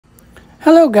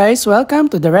Hello guys, welcome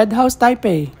to the Red House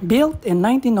Taipei. Built in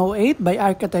 1908 by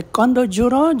architect Kondo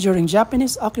Juro during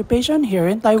Japanese occupation here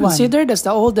in Taiwan. Considered as the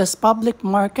oldest public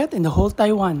market in the whole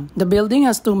Taiwan. The building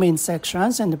has two main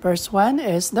sections and the first one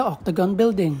is the Octagon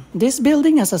Building. This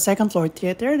building has a second floor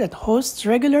theater that hosts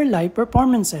regular live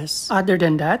performances. Other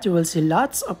than that, you will see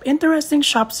lots of interesting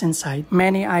shops inside.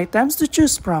 Many items to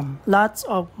choose from. Lots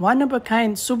of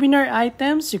one-of-a-kind souvenir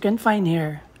items you can find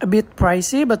here. A bit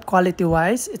pricey, but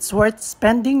quality-wise, it's worth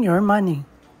spending your money.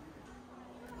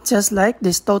 Just like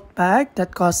this tote bag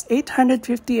that costs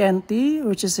 850 NT,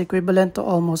 which is equivalent to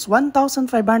almost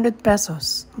 1,500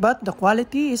 pesos. But the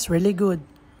quality is really good.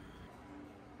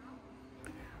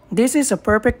 This is a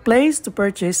perfect place to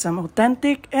purchase some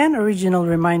authentic and original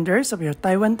reminders of your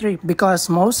Taiwan trip because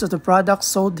most of the products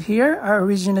sold here are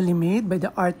originally made by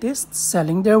the artists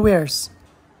selling their wares.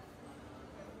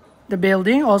 The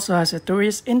building also has a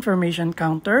tourist information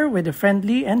counter with a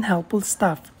friendly and helpful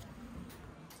staff.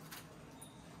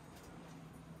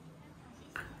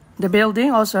 The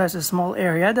building also has a small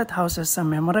area that houses some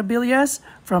memorabilia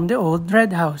from the old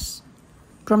Red House.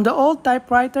 From the old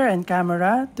typewriter and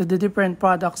camera to the different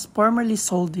products formerly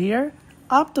sold here,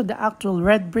 up to the actual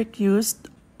red brick used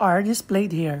are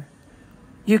displayed here.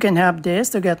 You can have this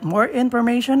to get more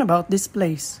information about this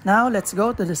place. Now let's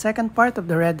go to the second part of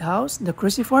the Red House, the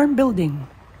Cruciform Building.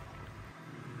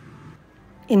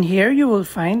 In here you will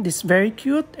find this very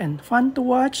cute and fun to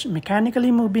watch mechanically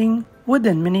moving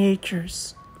wooden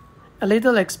miniatures. A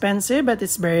little expensive, but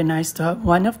it's very nice to have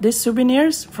one of these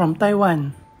souvenirs from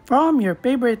Taiwan. From your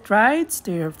favorite rides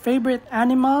to your favorite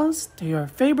animals to your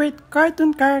favorite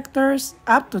cartoon characters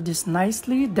up to these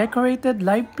nicely decorated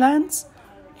live plants,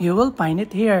 you will find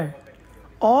it here.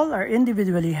 All are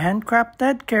individually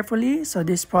handcrafted carefully, so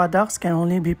these products can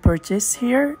only be purchased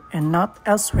here and not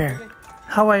elsewhere.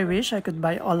 How I wish I could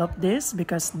buy all of this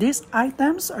because these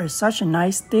items are such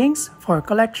nice things for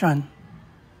collection.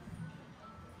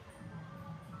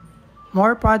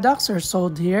 More products are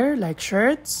sold here like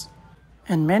shirts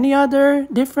and many other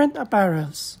different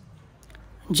apparels.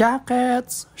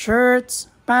 Jackets, shirts,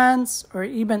 pants, or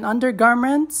even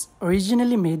undergarments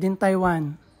originally made in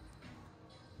Taiwan.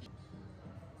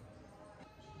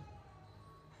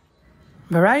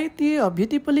 Variety of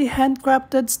beautifully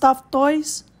handcrafted stuffed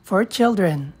toys for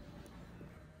children.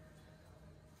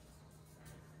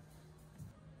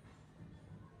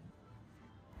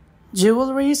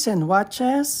 Jewelries and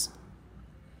watches.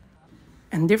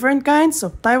 And different kinds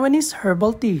of Taiwanese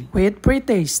herbal tea with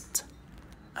pre-taste.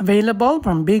 Available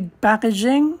from big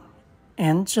packaging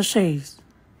and sachets.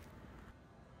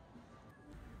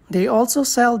 They also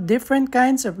sell different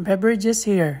kinds of beverages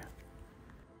here.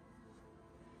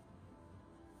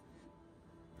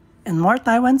 And more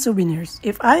Taiwan souvenirs.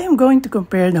 If I am going to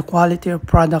compare the quality of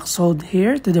products sold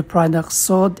here to the products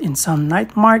sold in some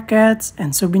night markets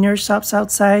and souvenir shops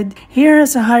outside, here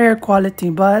is a higher quality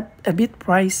but a bit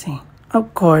pricey.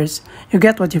 Of course, you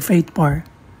get what you paid for.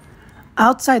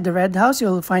 Outside the Red House,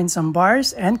 you'll find some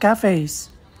bars and cafes.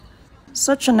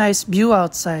 Such a nice view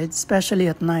outside, especially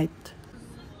at night.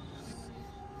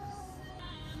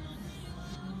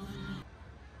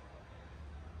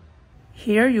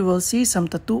 Here you will see some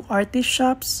tattoo artist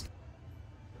shops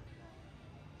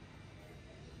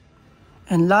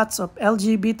and lots of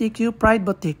LGBTQ pride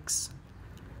boutiques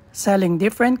selling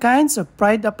different kinds of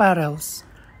pride apparels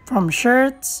from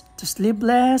shirts to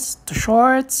sleeveless to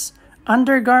shorts,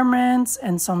 undergarments,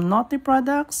 and some naughty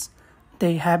products.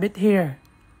 They have it here.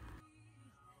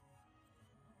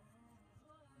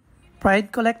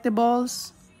 Pride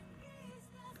collectibles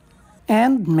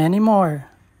and many more.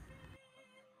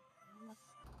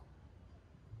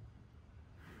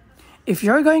 If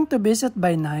you're going to visit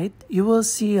by night, you will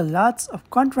see lots of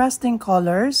contrasting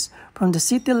colors from the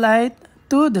city light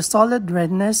to the solid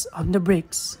redness of the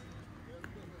bricks.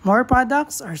 More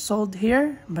products are sold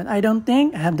here, but I don't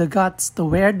think I have the guts to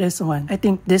wear this one. I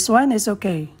think this one is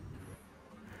okay.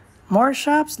 More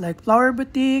shops like flower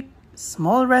boutique,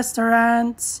 small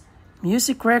restaurants,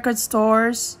 music record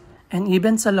stores, and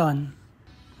even salon.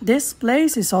 This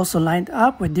place is also lined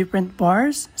up with different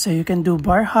bars, so you can do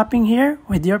bar hopping here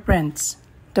with your friends.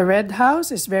 The Red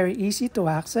House is very easy to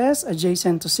access,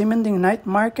 adjacent to Simending Night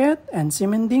Market and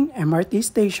Simending MRT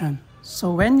Station.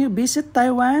 So when you visit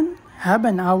Taiwan, have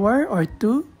an hour or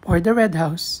two for the Red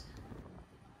House.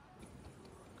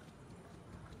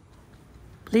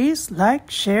 Please like,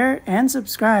 share, and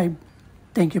subscribe.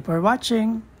 Thank you for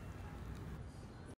watching.